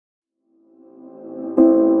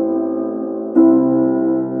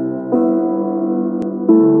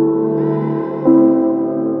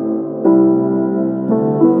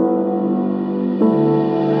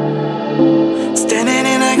Standing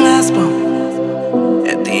in a glass bowl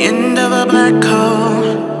at the end of a black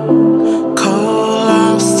hole, cold,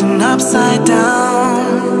 lost and upside down.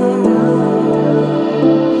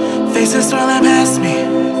 Faces swirling past me,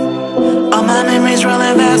 all my memories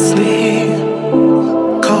rolling vastly,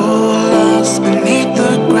 cold, lost beneath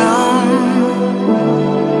the ground.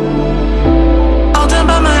 All done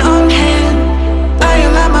by my own hand, I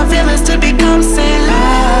allow my feelings to become sand.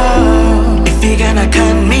 If you're gonna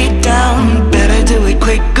cut me down, better do it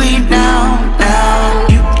quickly now, now.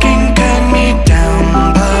 You can cut me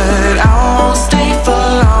down, but I won't stay for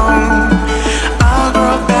long. I'll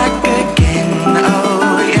grow back again,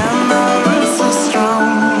 oh yeah, my roots are strong.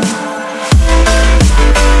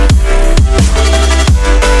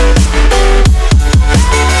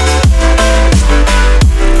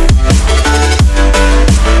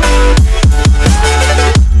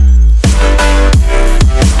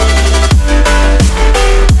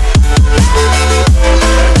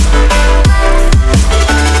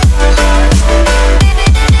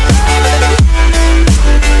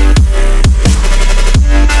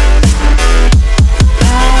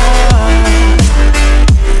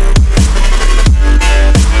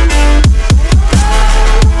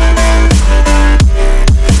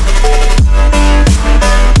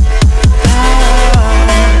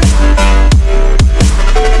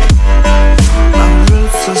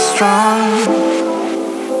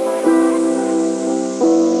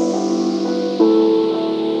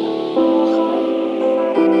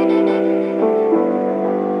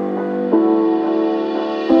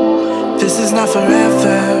 This is not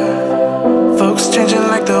forever. Folks changing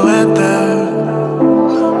like the weather,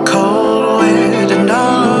 cold, wet, and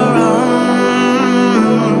all around.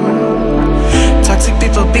 Toxic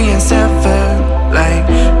people being severed, like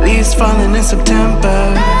leaves falling in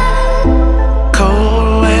September,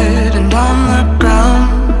 cold, wet, and on the ground.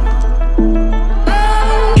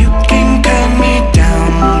 You can cut me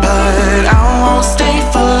down, but I won't stay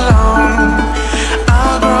for long.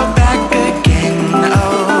 I'll grow back again,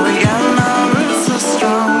 oh yeah, my roots are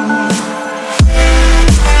strong.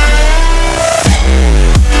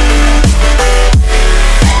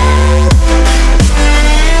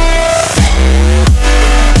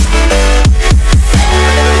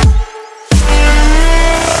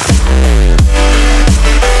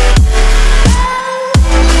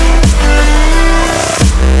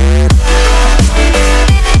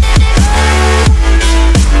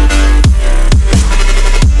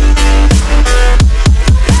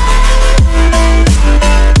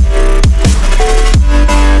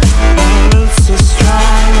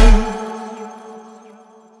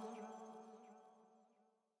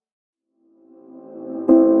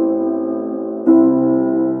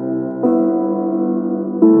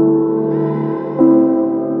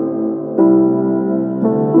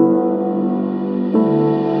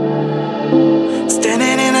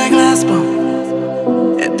 Standing in a glass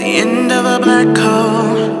bowl at the end of a black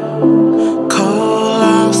hole, cold,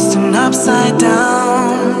 lost and upside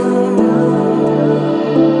down.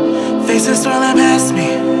 Faces swirling past me,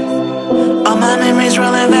 all my memories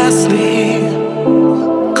rolling vastly,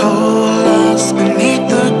 cold, lost beneath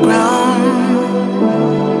the ground.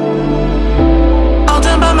 All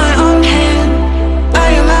done by my own hand,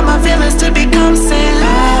 I allow my feelings to become sand.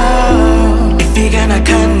 If you're gonna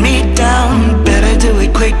cut me down, better do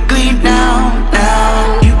it quickly now,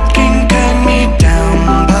 now. You can cut me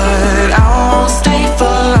down, but I won't stay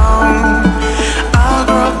for long. I'll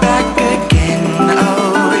grow back again,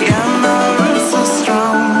 oh yeah, my roots are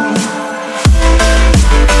strong.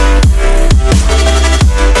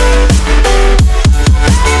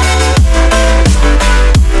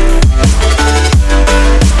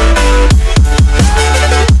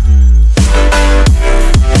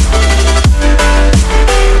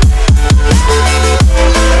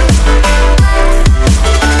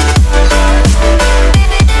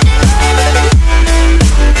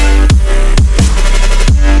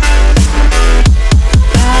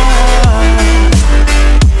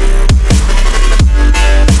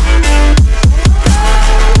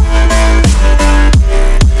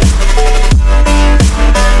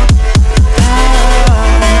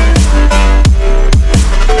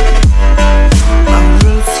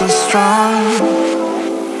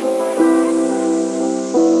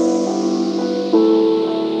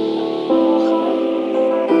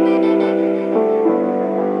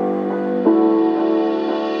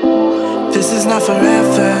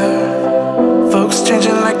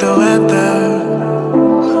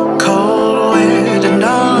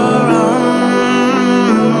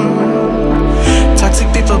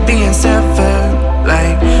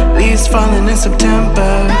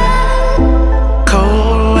 September.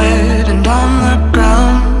 Cold, wet, and on the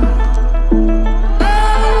ground.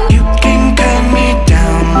 You can cut me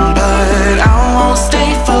down, but I won't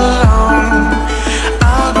stay for long.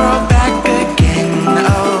 I'll grow back again.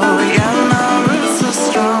 Oh yeah, my roots are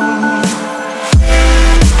strong.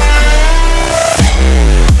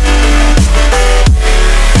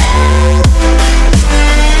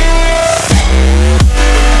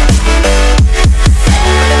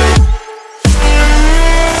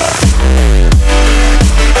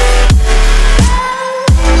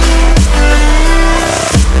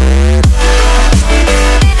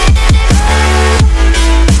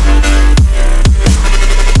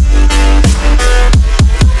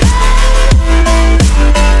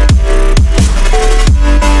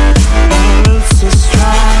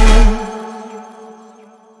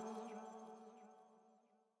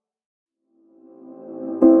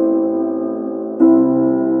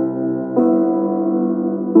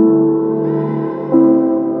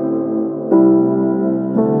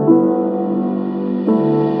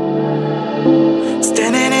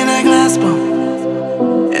 Standing in a glass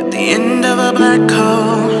bowl at the end of a black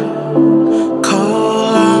hole,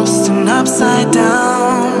 cold, lost and upside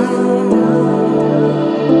down.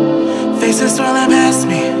 Faces swirling past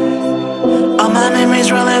me, all my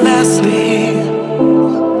memories rolling vastly.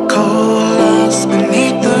 Cold, lost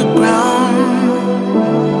beneath the ground.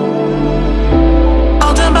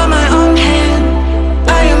 All done by my own hand,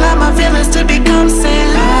 I allow my feelings to become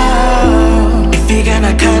sand. Oh, if you're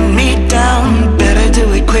gonna cut me down, better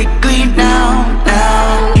do it quickly now,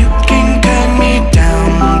 now. You can cut me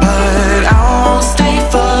down, but I won't stay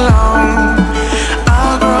for long.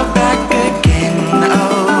 I'll grow back again.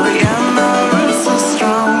 Oh yeah, my roots are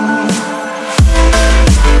strong.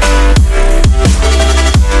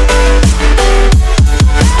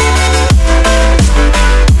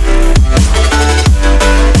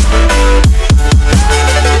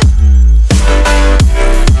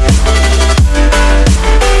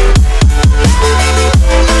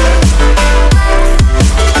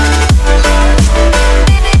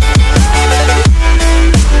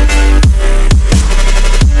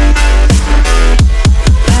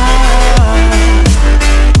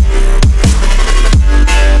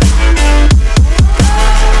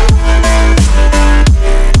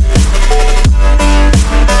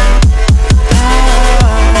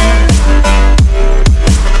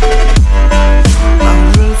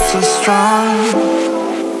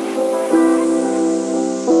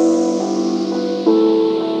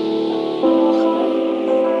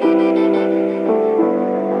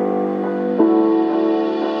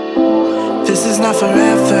 This is not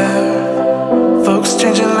forever. Folks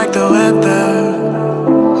changing like the weather.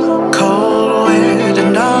 Cold, wet,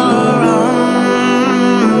 and all around.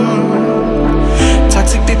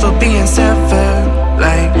 Toxic people being severed,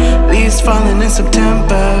 like leaves falling in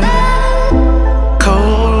September.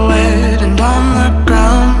 Cold, wet, and on the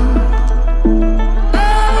ground.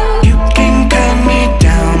 You can cut me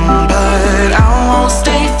down, but I won't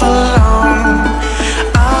stay for long.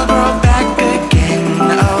 I'll grow back again.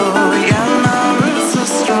 Oh yeah, my roots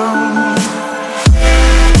are strong.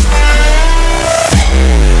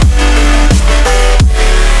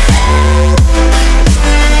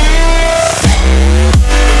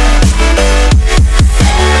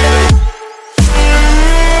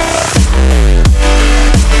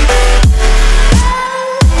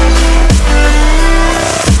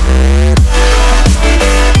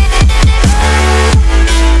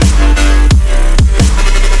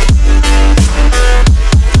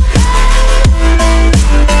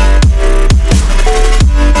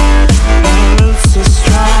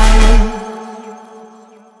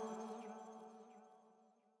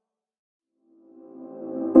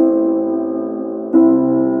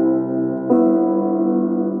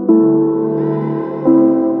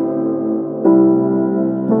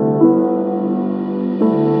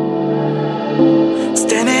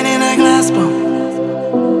 Standing in a glass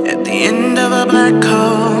bowl at the end of a black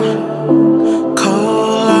hole,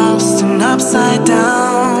 cold, lost and upside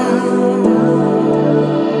down.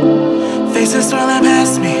 Faces swirling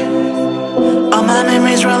past me, all my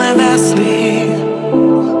memories rolling vastly.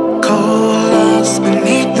 Cold, lost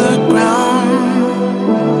beneath the ground.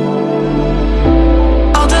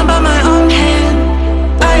 All done by my own hand,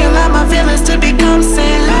 I allow my feelings to become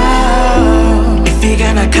sand. Oh, if you're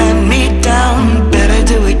gonna cut me down, better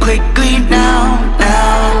do it quickly now,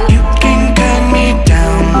 now. You can cut me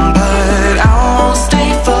down, but I won't stay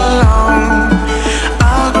for long.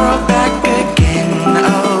 I'll grow back again.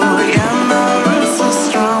 Oh yeah, my roots are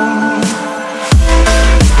strong.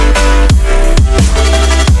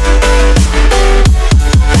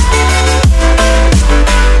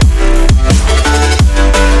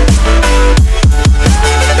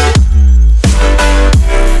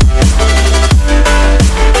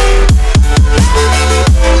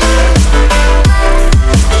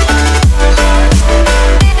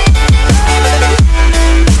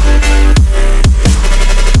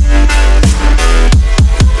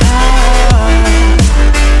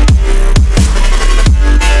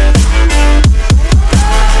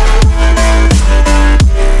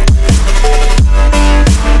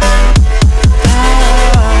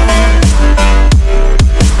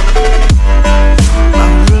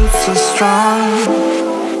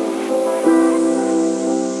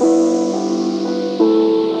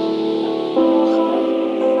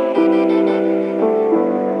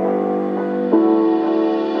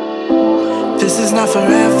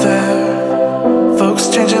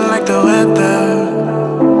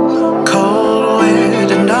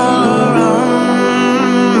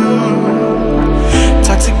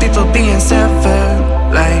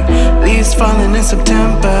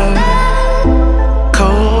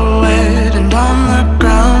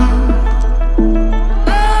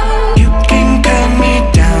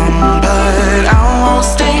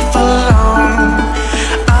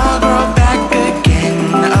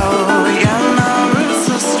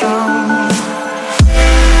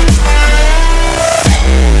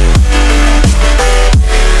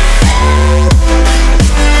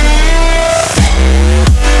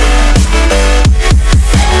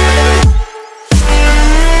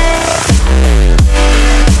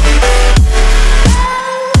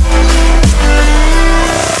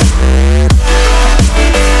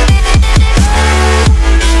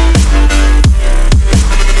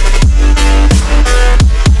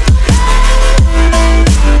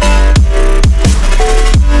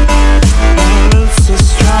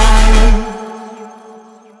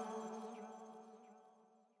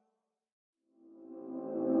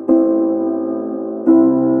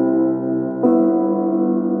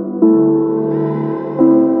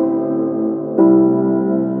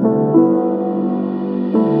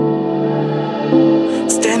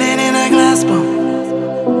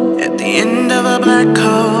 black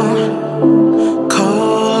hole,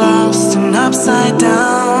 cold, lost and upside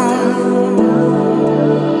down.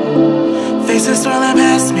 Faces swirling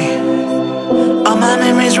past me, all my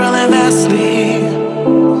memories rolling vastly,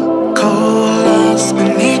 cold, lost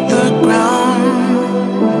beneath the ground.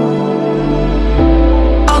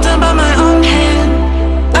 All done by my own hand,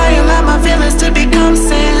 I allow my feelings to become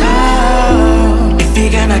sand. Oh, if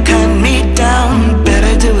you're gonna cut me down,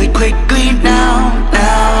 better do it quickly now,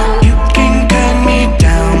 now. You can cut me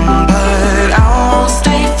down, but I won't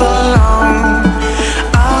stay for long.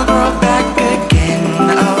 I'll grow back again,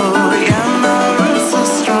 oh yeah, my roots are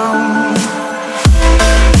strong.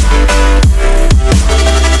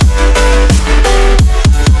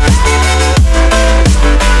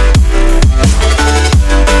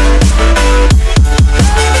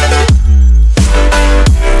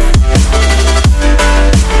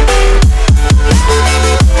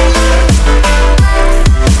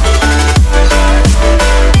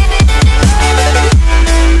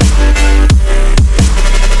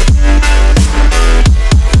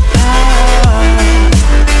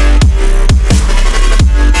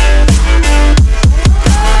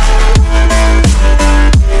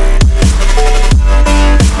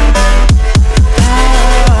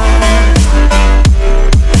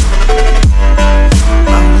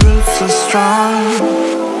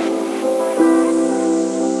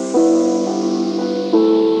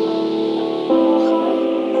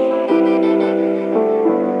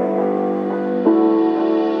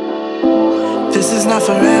 This is not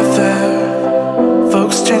forever.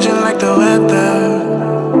 Folks changing like the weather,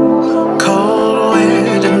 cold,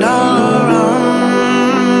 wet, and all around.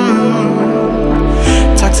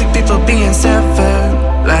 Toxic people being severed,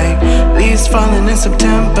 like leaves falling in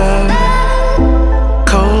September,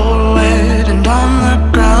 cold, wet, and on the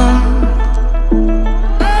ground.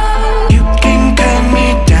 You can cut me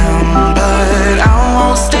down, but I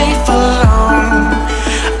won't stay for long.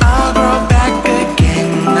 I'll grow back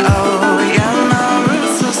again, oh yeah, my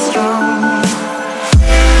roots are strong.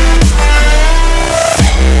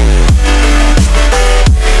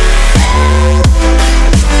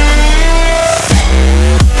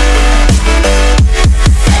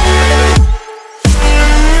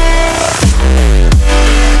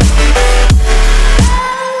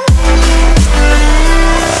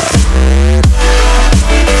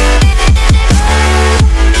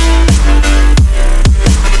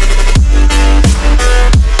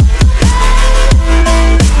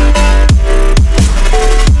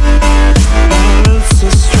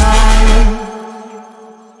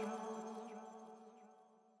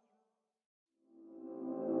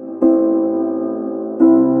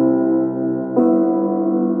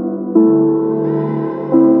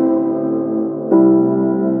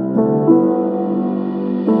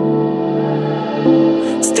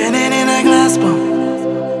 Standing in a glass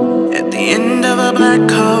bowl at the end of a black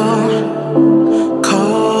hole,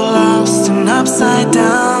 cold, lost and upside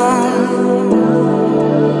down.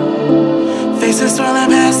 Faces swirling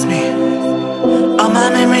past me, all my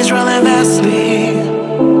memories rolling vastly,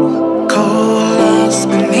 cold, lost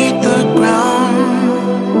beneath the ground.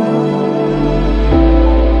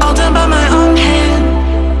 All done by my own hand,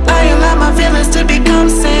 I allow my feelings to become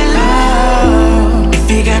sand. Oh, if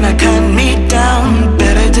you're gonna cut me down,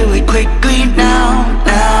 better do it quickly now,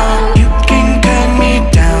 now. You can cut me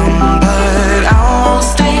down, but I won't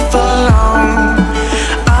stay for long.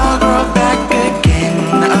 I'll grow back again,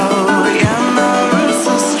 oh yeah, my roots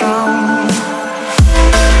are strong.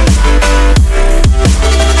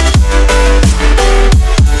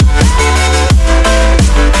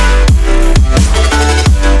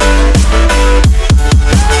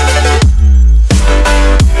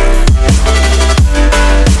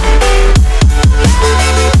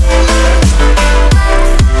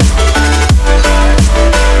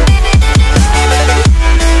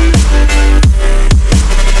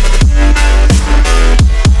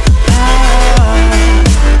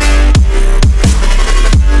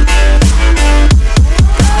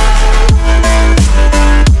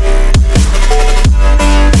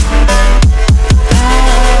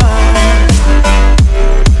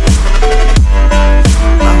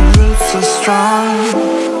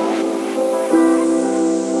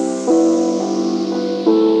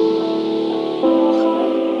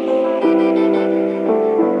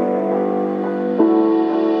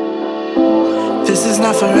 This is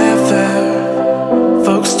not forever.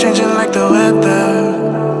 Folks changing like the weather,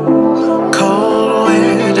 cold,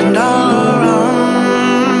 wet, and all around.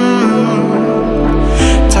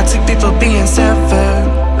 Toxic people being severed,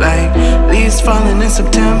 like leaves falling in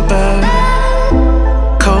September,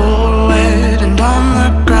 cold, wet, and on the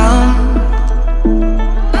ground.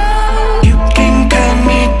 You can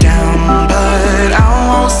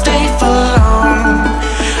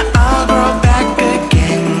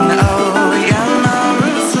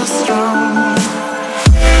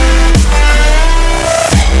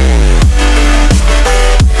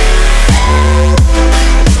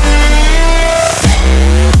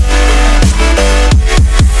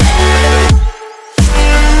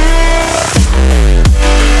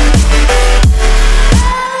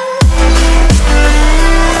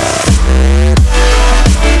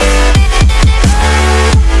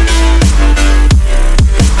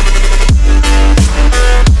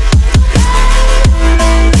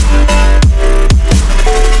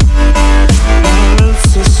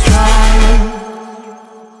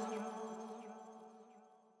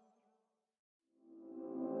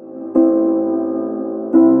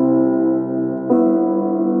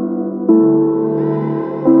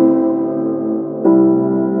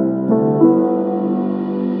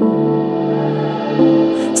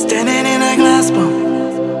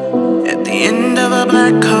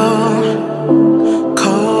black hole,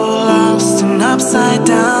 cold, lost and upside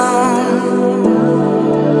down.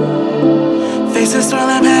 Faces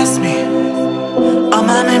swirling past me, all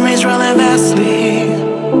my memories rolling vastly.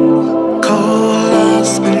 Cold,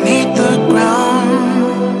 lost beneath the ground.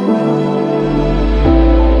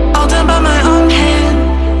 All done by my own hand,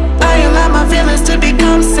 I allow my feelings to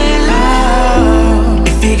become sand. Oh,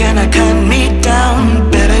 if you're gonna cut me down,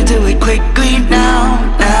 better do it quickly now,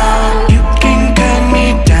 now. You can cut me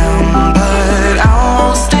down, but I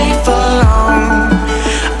won't stay for long.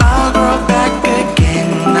 I'll grow back again,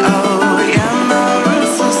 oh yeah, my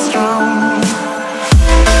roots are strong.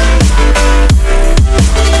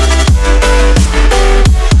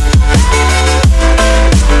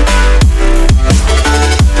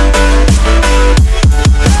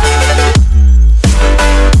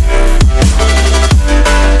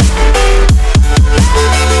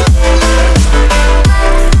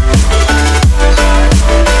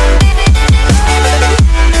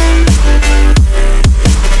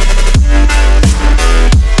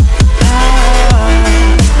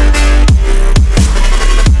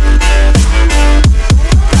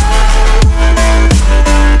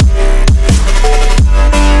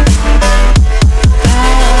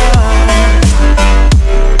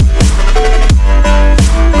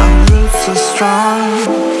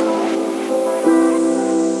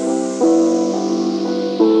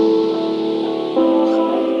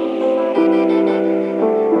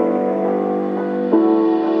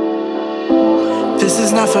 This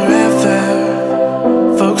is not forever.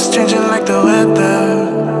 Folks changing like the weather.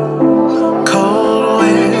 Cold,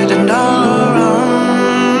 wet, and all around.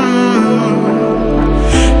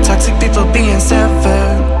 Toxic people being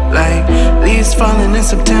severed, like leaves falling in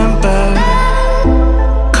September.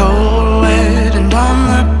 Cold, wet, and on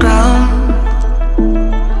the ground.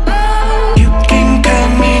 You can cut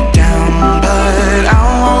me down, but I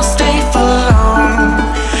won't stay for long.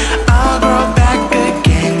 I'll grow back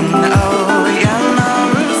again, oh yeah, my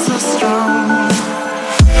roots are strong.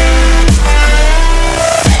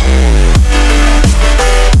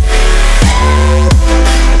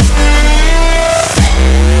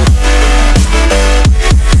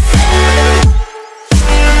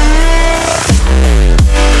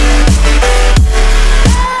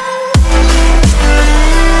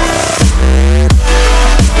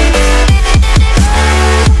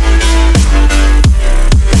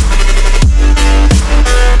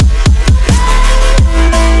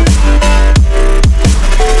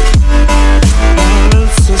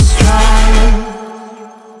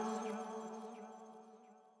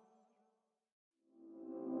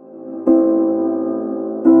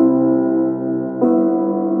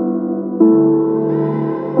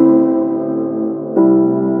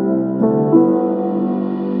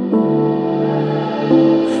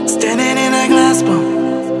 Standing in a glass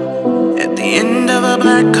bowl at the end of a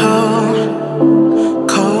black hole,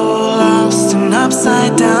 cold, lost and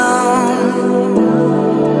upside down.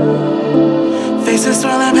 Faces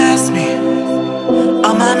swirling past me,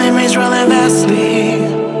 all my memories rolling vastly.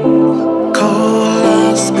 Cold,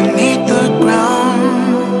 lost beneath the ground.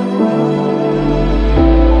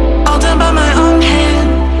 All done by my own hand,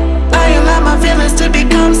 I allow my feelings to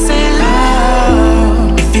become sand.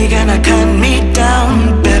 Oh, if you're gonna cut me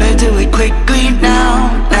down, better do it quickly now,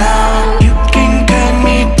 now. You can cut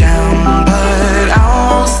me down, but I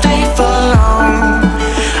won't stay for long.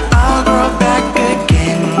 I'll grow back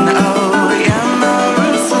again, oh yeah, my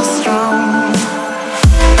roots are strong.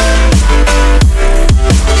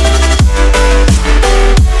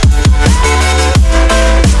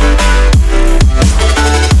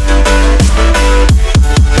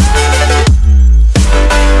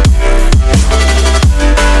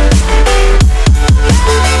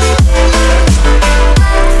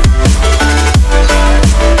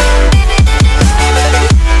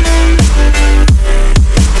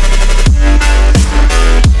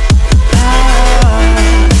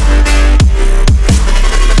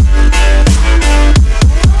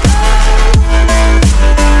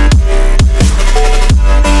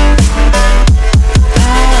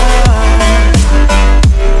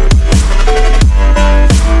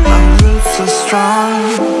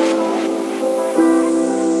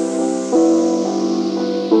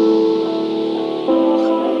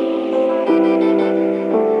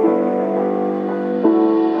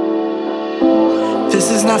 This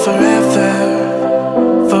is not forever.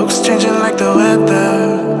 Folks changing like the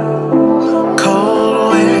weather.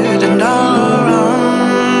 Cold, wet, and all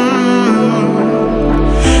around.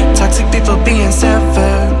 Toxic people being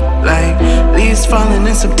severed, like leaves falling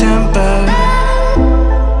in September.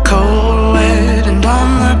 Cold, wet, and on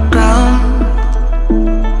the ground.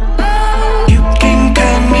 You can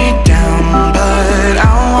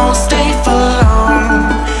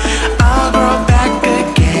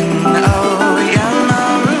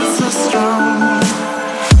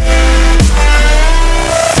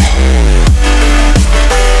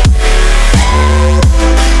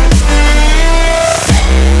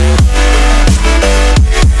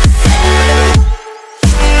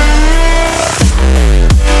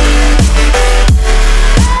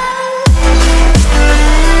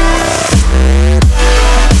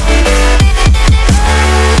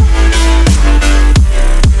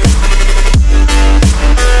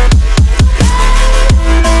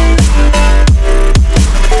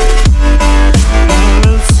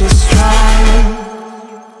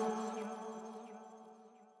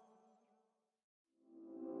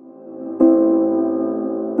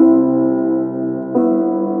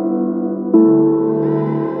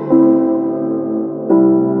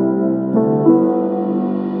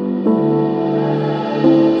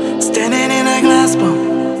Standing in a glass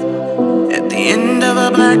bowl at the end of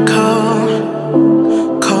a black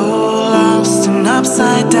hole, cold, lost and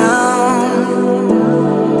upside down.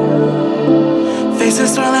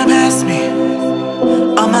 Faces swirling past me,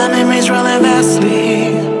 all my memories rolling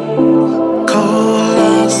vastly, cold,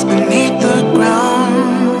 lost beneath the ground.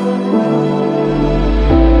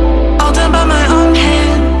 All done by my own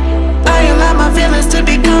hand, I allow my feelings to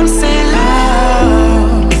become sand.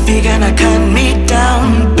 Oh, if you're gonna cut me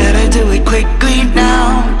down, better do it quickly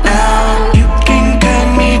now, now. You can cut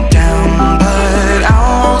me down, but I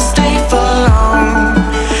won't stay for long.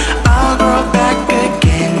 I'll grow back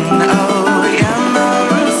again, oh yeah, my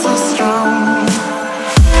roots are strong.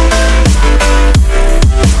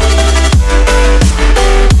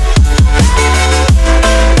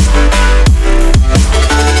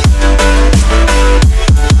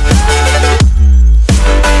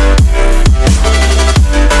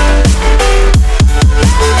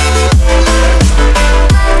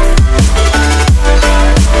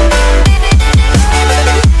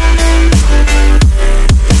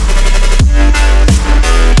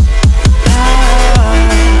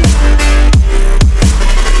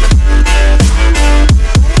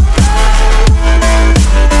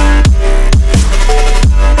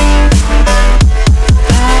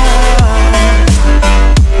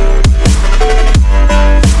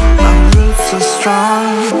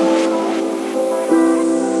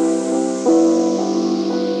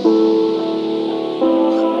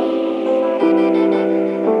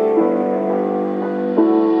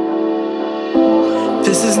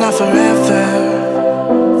 This is not forever.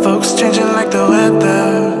 Folks changing like the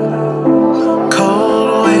weather,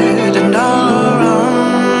 cold, wet, and all around.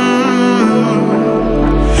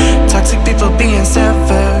 Toxic people being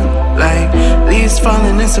severed, like leaves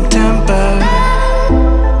falling in September,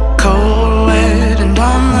 cold, wet, and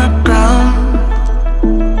on the ground.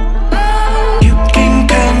 You can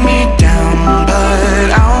cut me down, but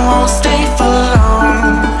I won't stay for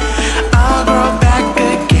long. I'll grow back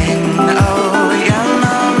again, oh yeah,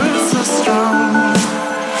 my roots are strong.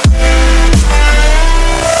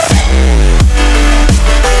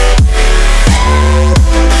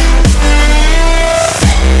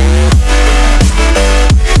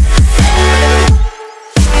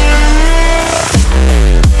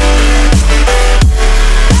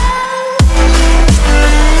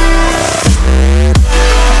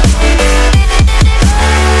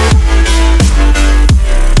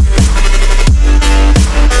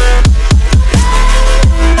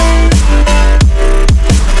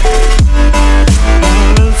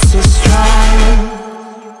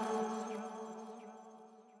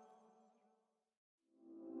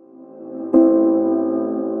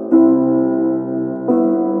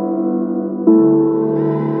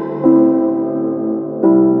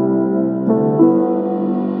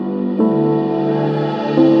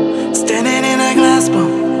 Standing in a glass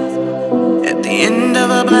bowl at the end of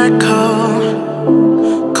a black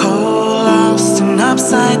hole, cold, lost and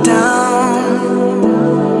upside down.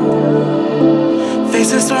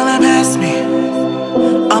 Faces swirling past me,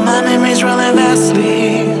 all my memories rolling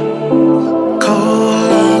vastly, cold,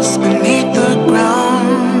 lost beneath the ground.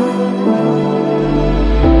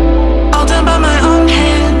 All done by my own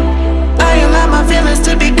hand, I allow my feelings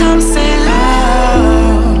to become sand.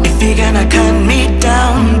 Oh, if you're gonna cut me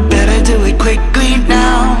down, better do it quickly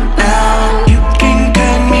now, now. You can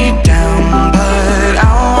cut me down, but I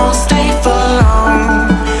won't stay for long.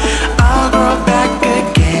 I'll grow back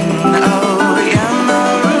again, oh yeah, my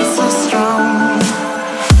roots are strong.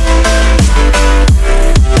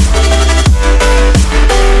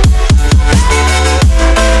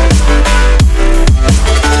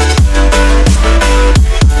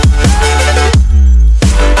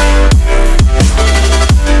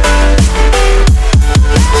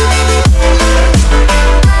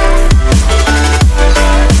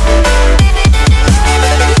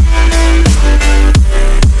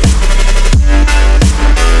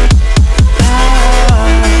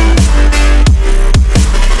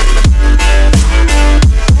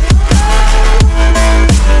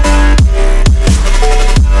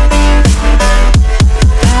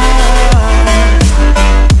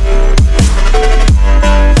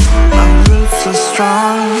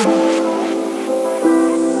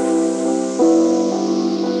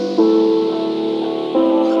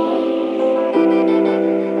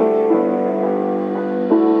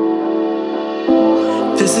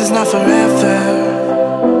 This is not forever.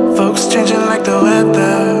 Folks changing like the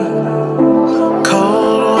weather,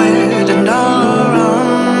 cold, wet, and all around.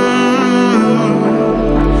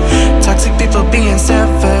 Toxic people being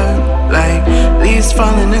severed, like leaves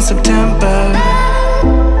falling in September,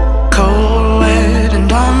 cold, wet,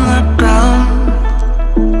 and on the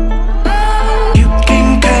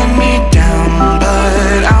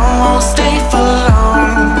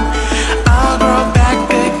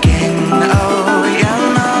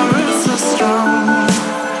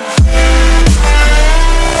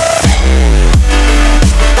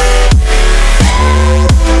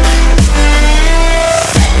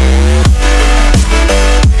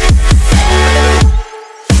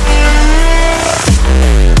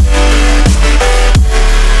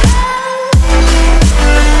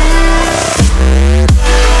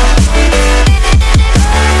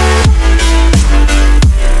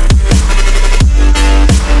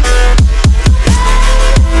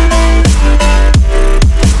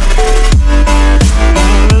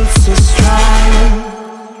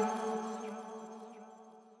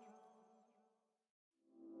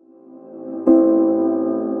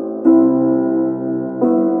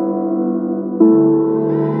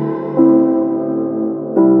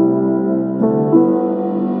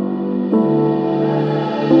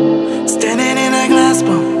Standing in a glass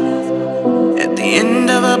bowl at the end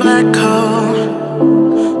of a black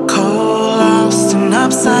hole, cold, lost and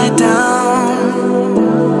upside down.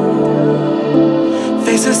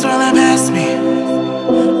 Faces swirling past me,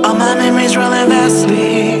 all my memories rolling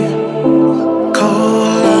vastly,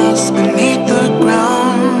 cold, lost beneath the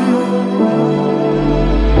ground.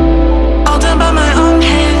 All done by my own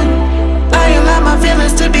hand, I allow my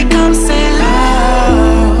feelings to become sand.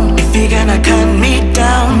 Oh, if you're gonna cut me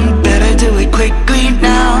down, better do it quickly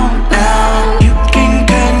now, now. You can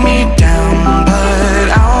cut me down, but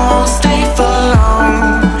I won't stay for long.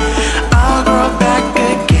 I'll grow back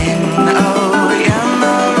again, oh yeah,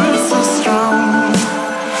 my roots are strong.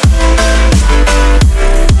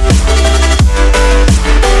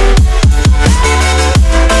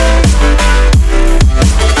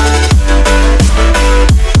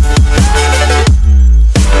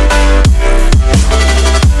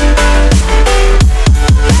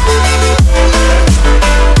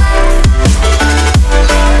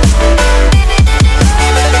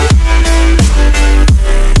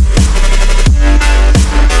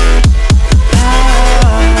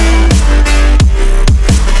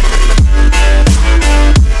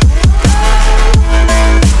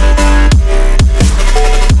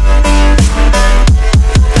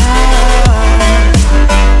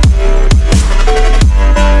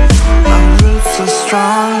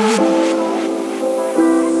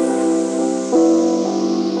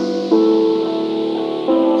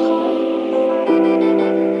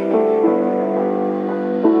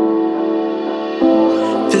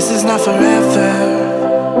 This is not forever.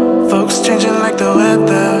 Folks changing like the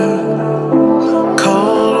weather,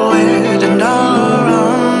 cold, wet, and all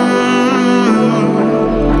around.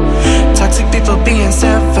 Toxic people being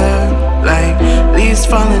severed, like leaves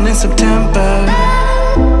falling in September,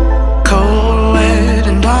 cold, wet,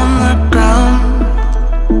 and on the ground.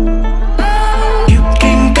 You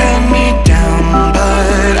can cut me down,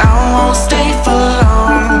 but I won't stay for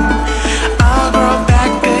long. I'll grow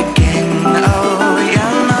back again, oh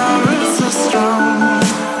yeah, my roots are strong.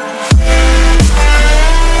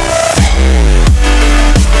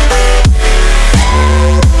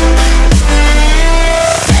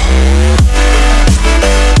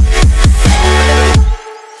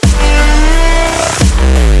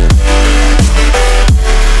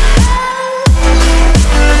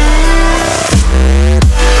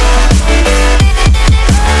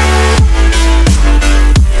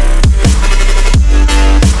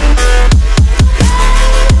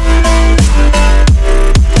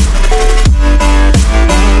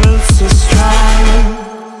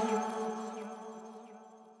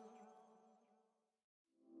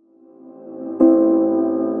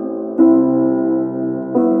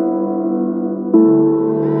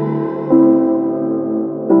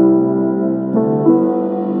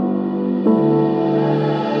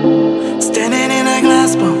 Standing in a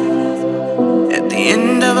glass bowl at the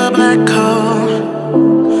end of a black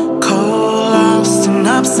hole, cold, lost and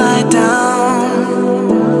upside down.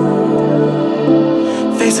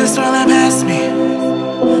 Faces swirling past me,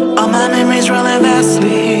 all my memories rolling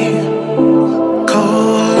vastly,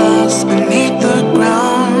 cold, lost beneath the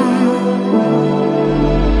ground.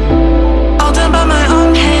 All done by my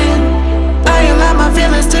own hand, I allow my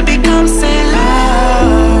feelings to become sand.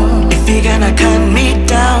 Oh, if you're gonna cut me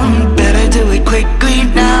down, better do it quickly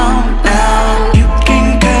now, now. You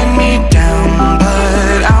can cut me down,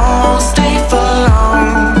 but I won't stay for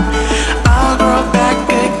long. I'll grow back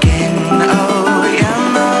again, oh yeah,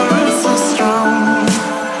 my roots are strong.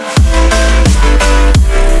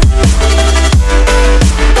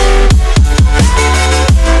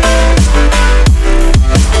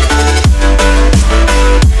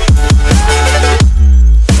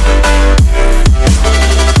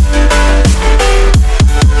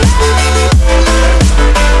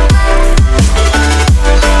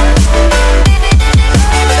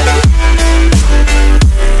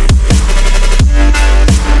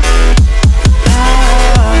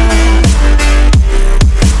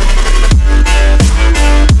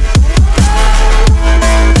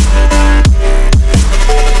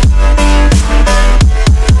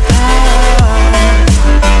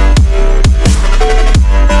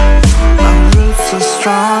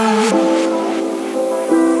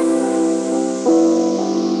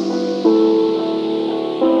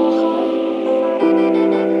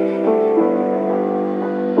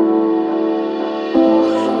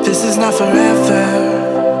 This is not forever.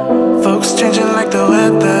 Folks changing like the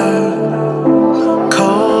weather,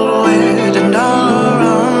 cold, wet, and all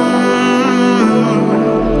around.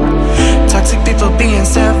 Toxic people being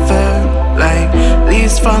severed, like leaves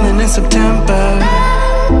Leaves falling in September.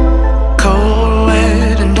 Cold,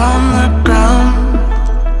 wet, and on the ground.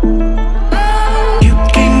 You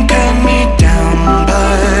can cut me down,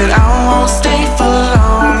 but I won't stay for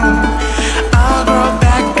long. I'll grow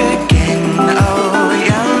back again. Oh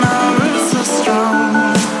yeah, my roots are strong.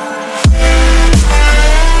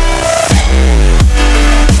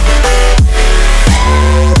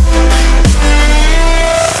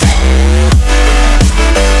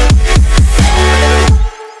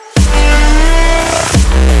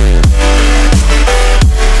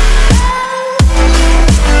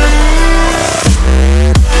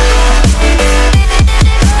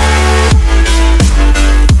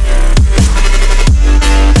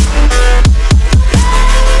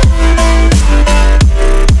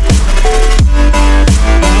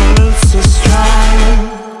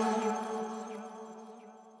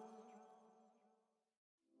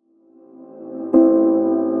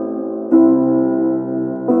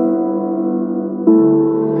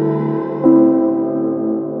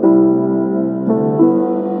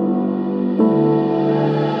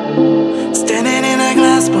 Standing in a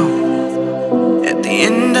glass bowl at the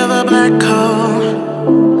end of a black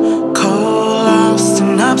hole, cold, lost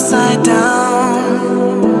and upside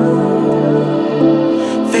down.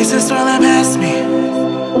 Faces swirling past me,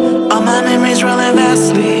 all my memories rolling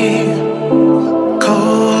vastly.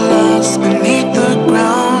 Cold, lost beneath the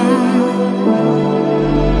ground.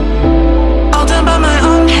 All done by my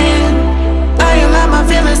own hand, I allow my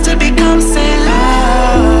feelings to become sand.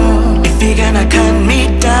 Oh, if you're gonna cut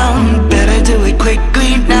me down, better do it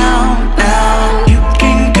quickly now, now. You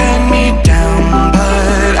can cut me down,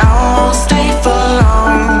 but I won't stay for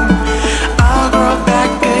long. I'll grow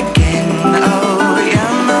back again. Oh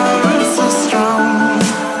yeah, my roots are strong.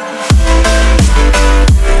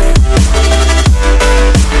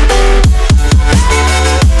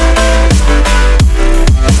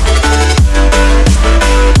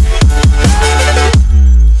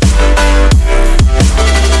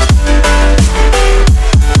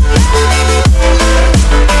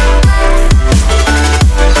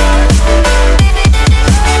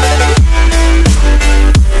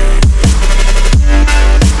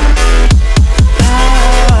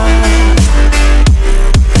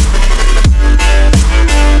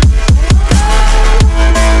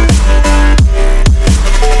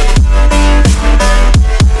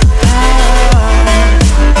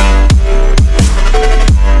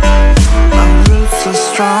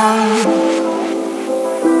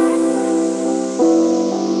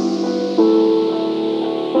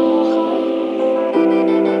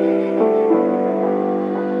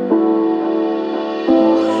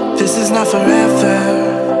 This is not forever.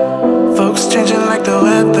 Folks changing like the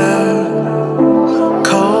weather.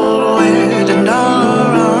 Cold, wet, and all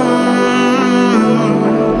around.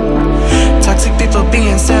 Toxic people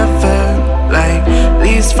being severed, like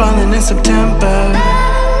leaves falling in September.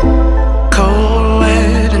 Cold,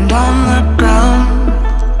 wet, and on the ground.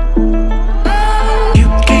 You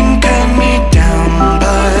can cut me down,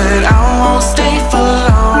 but I won't stay for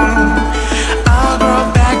long. I'll grow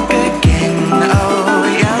back again. Oh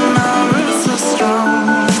yeah, my roots are strong.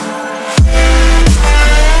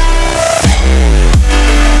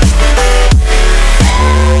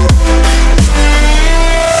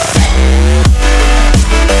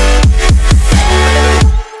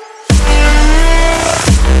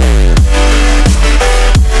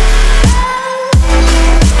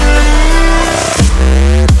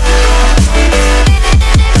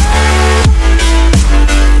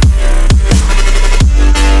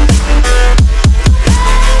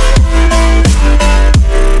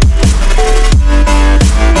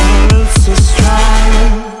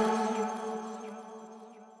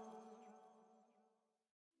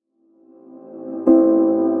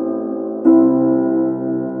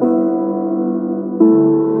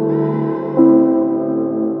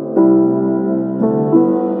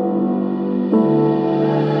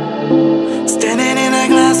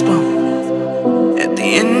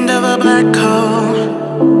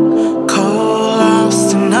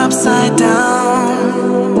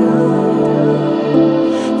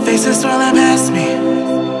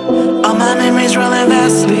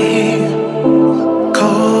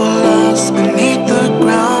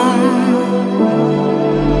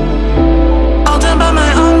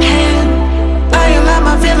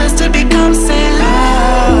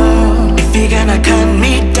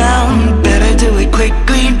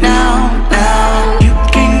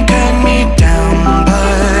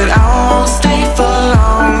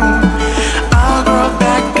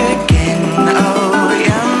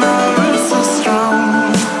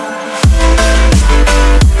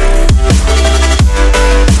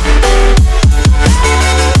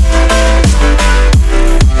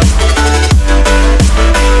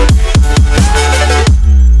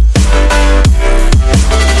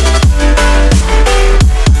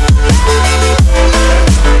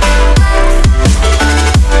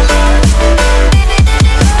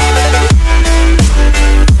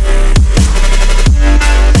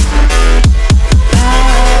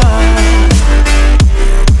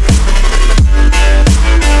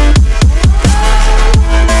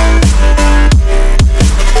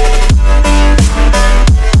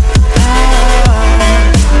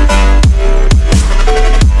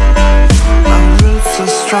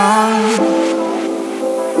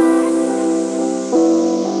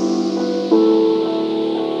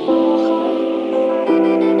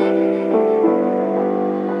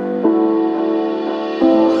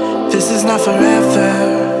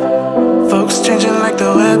 Folks changing like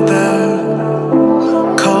the weather,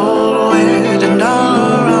 cold, wet, and all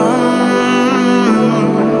around.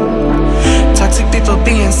 Toxic people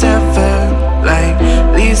being severed, like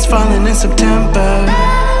leaves falling in September.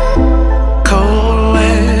 Cold,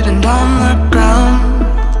 wet, and on the ground.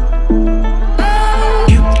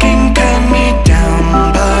 You can cut me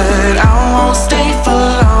down, but I won't stay for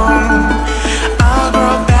long. I'll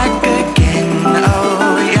grow back again,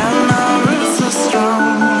 oh yeah, my roots are strong.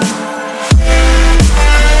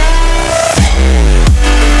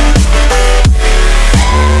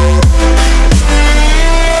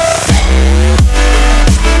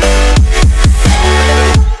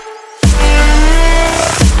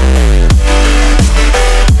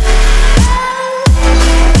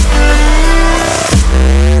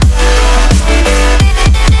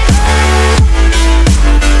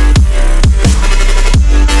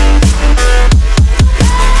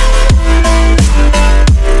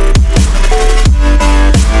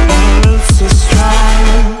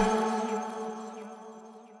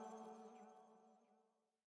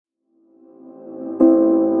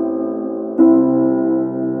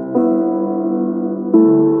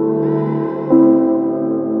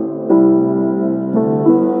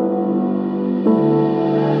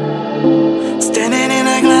 Standing in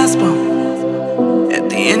a glass bowl at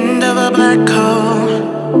the end of a black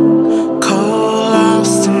hole, cold,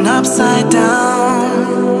 lost and upside down.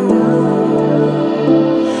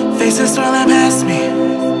 Faces swirling past me,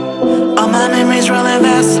 all my memories rolling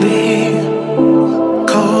vastly.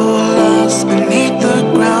 Cold, lost beneath the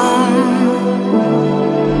ground.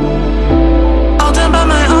 All done by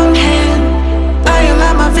my own hand, I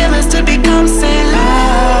allow my feelings to become sand.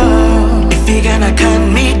 Oh, if you're gonna cut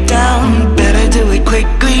me down, better do it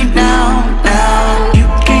quickly now, now. You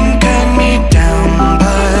can cut me down,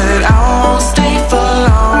 but I won't stay for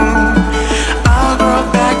long. I'll grow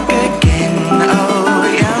back again, oh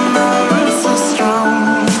yeah, my roots are strong.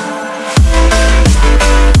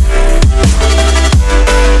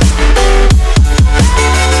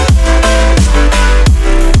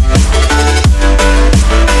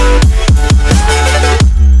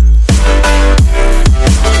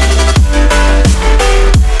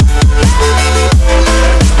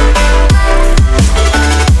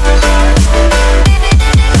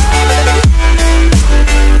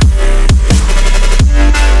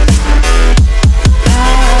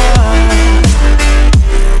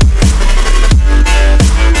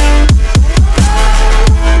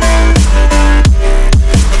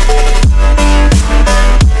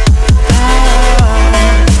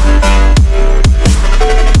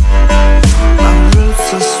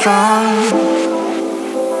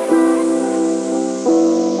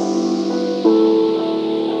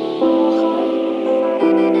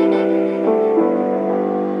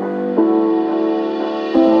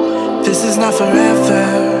 This is not forever.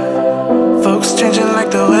 Folks changing like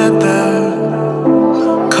the weather,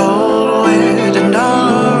 cold, wet, and all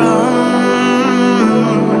around.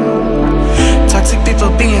 Toxic people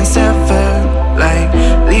being severed, like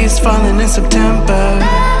leaves falling in September.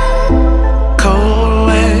 Cold,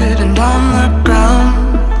 wet, and on the ground.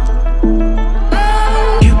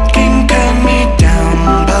 You can cut me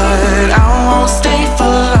down, but I won't stay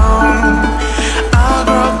for long. I'll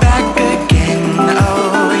grow back again,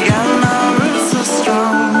 oh yeah, my roots are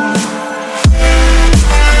strong.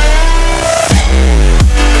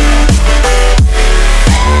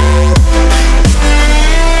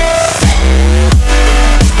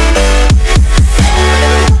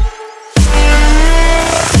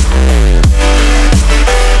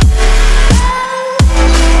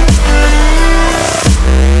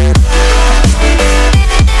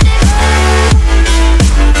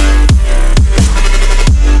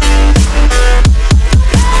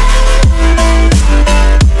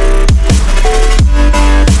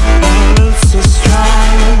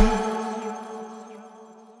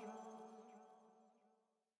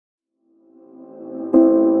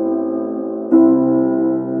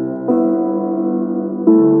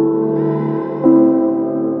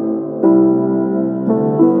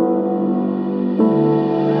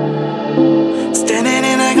 Standing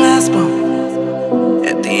in a glass bowl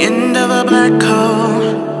at the end of a black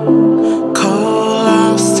hole, cold,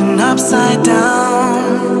 lost and upside down.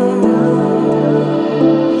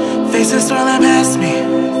 Faces swirling past me,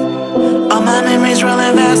 all my memories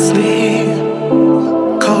rolling vastly.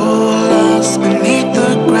 Cold, lost beneath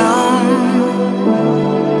the ground.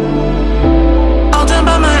 All done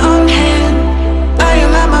by my own hand, I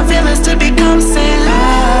allow my feelings to become sand.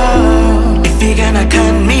 Oh, if you're gonna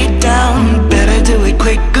cut me down, better do it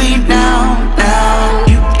quickly now, now.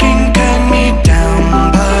 You can cut me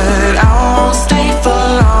down, but I won't stay for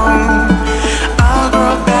long.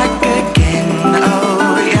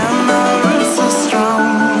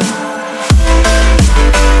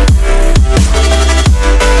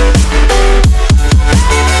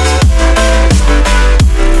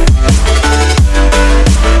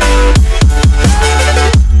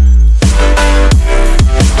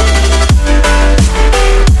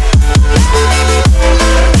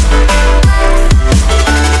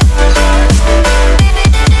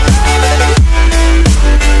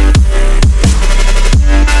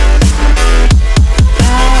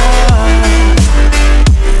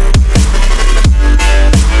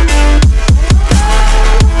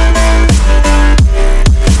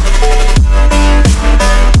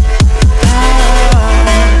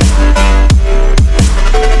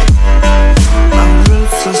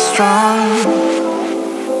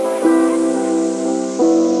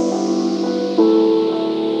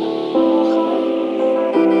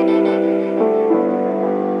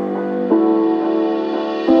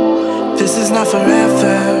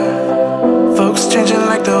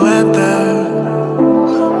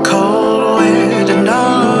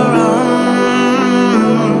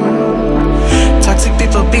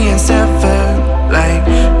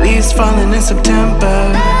 September.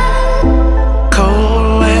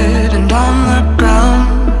 Cold, wet, and on the ground.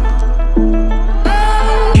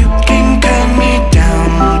 You can cut me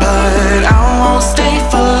down, but I won't stay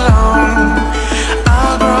for long.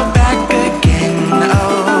 I'll grow back again.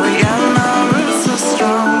 Oh yeah, my roots are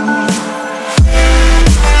strong.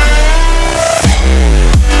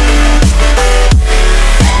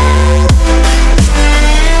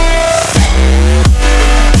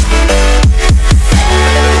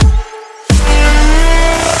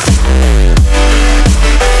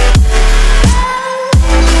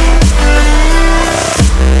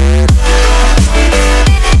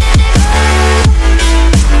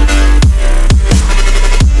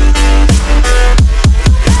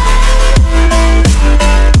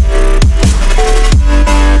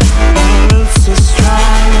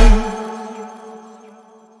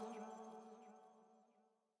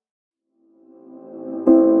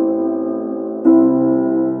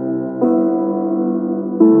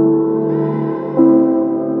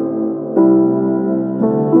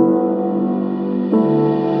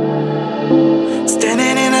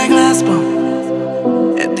 Standing in a glass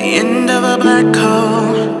bowl at the end of a black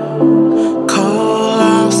hole, cold,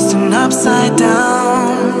 lost and upside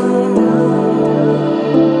down.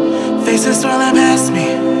 Faces swirling past me,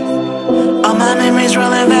 all my memories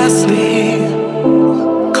rolling vastly.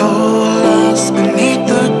 Cold, lost beneath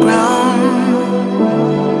the ground.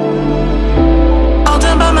 All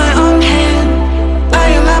done by my own hand, I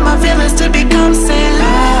allow my feelings to become sand.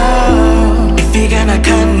 Oh, if you're gonna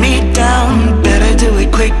cut me down, better do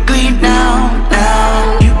it quickly now,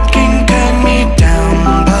 now. You can cut me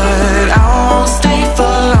down, but I won't stay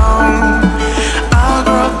for long. I'll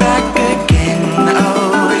grow back again.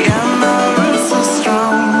 Oh yeah, my roots are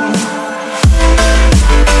strong.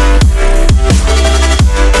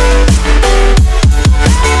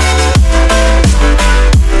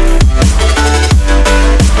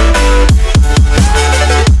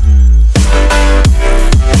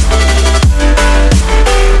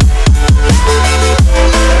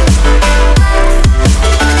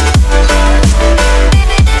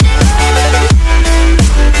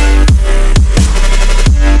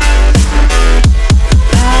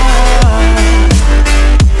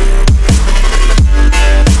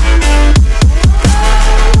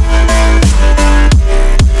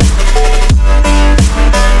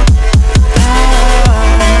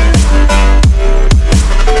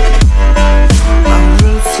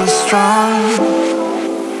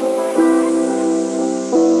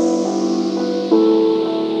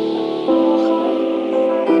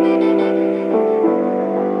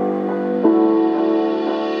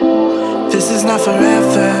 This is not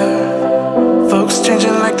forever. Folks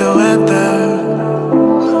changing like the weather.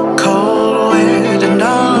 Cold, wet, and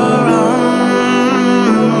all around.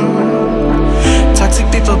 Toxic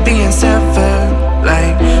people being severed,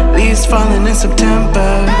 like leaves falling in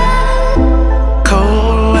September.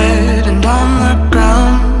 Cold, wet, and on the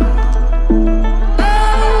ground.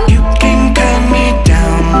 You can cut me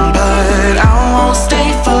down, but I won't stay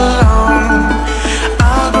for long.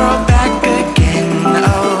 I'll grow back again.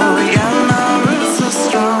 Oh yeah, my roots are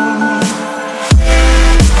strong.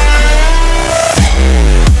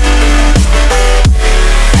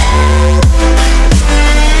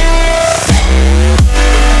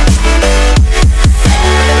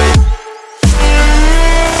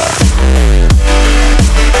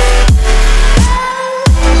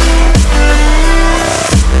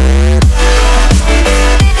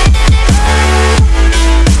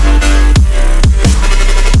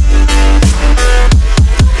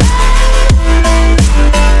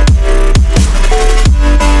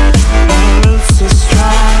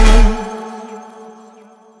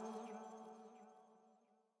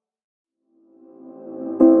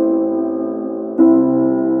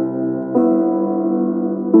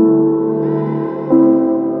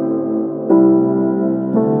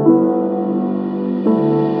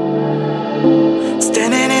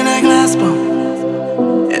 Standing in a glass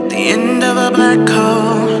bowl at the end of a black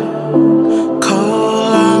hole,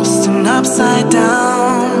 cold, lost and upside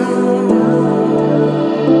down.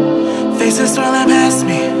 Faces swirling past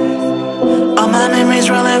me, all my memories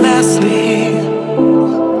rolling vastly.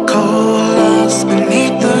 Cold, lost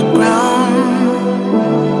beneath the ground.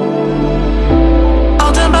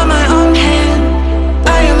 All done by my own hand, I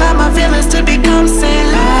allow my feelings to become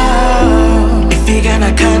sand. Oh, if you're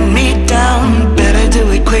gonna cut me down, better do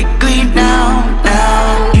it quickly now,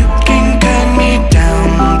 now. You can cut me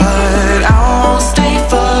down, but I won't stay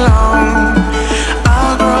for long.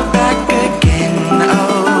 I'll grow back again.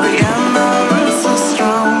 Oh yeah, my roots are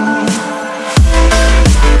strong.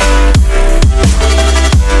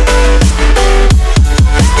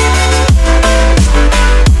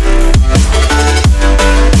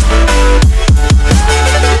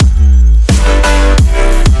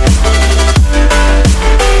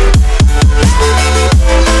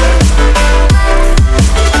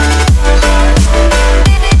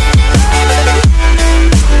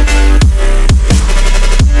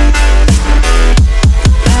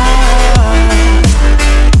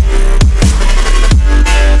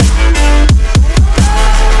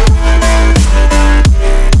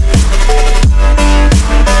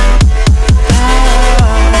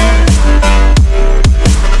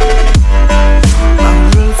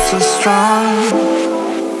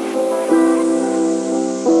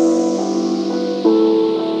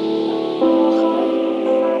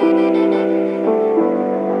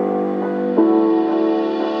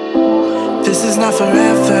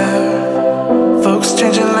 forever. Folks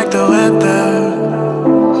changing like the weather.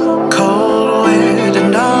 Cold, wet,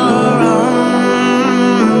 and all around.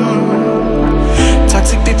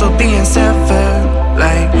 Toxic people being severed,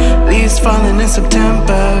 like leaves falling in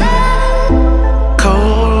September.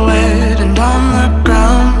 Cold, wet, and on the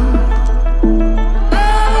ground.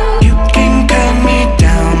 You can cut me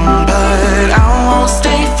down, but I won't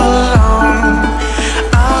stay for long.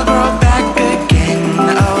 I'll grow back again.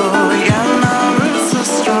 Oh yeah, my roots are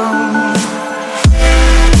strong.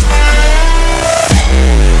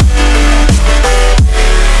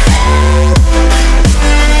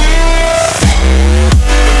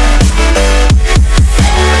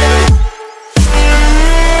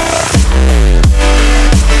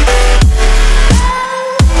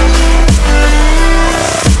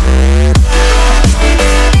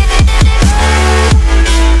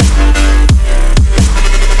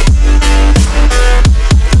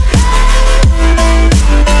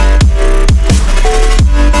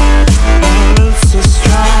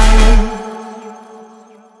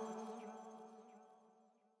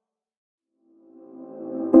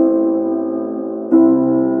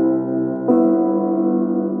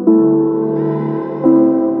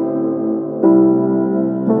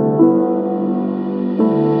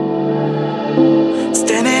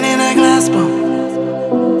 Standing in a glass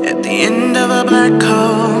bowl at the end of a black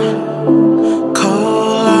hole,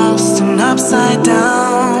 cold, lost and upside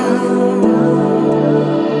down.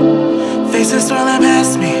 Faces swirling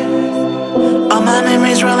past me, all my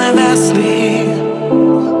memories rolling vastly.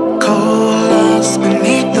 Cold, lost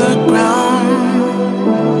beneath the ground.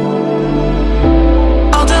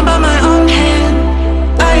 All done by my own hand,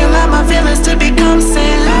 I allow my feelings to become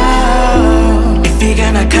sand. Oh, if you're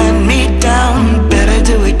gonna cut me down, better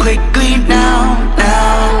do it quickly now,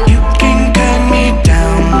 now. You can cut me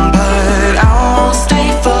down, but I won't stay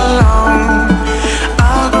for long.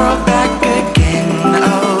 I'll grow back again.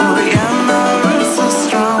 Oh yeah, my roots are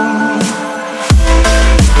strong.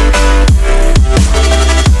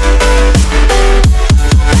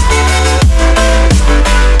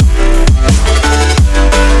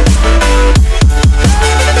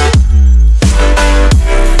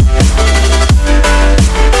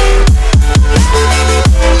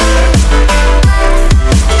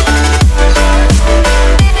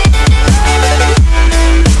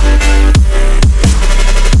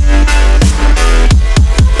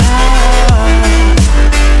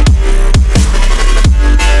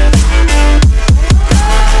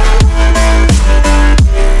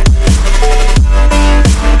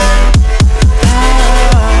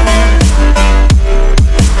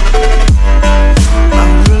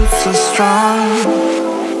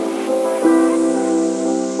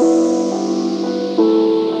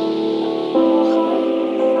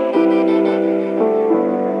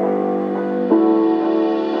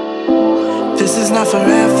 This is not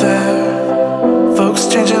forever. Folks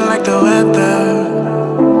changing like the weather.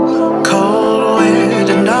 Cold, wet,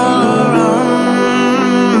 and all around.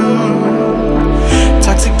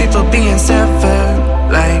 Toxic people being severed,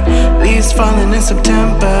 like leaves falling in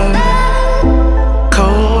September.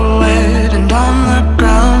 Cold, wet, and on the ground.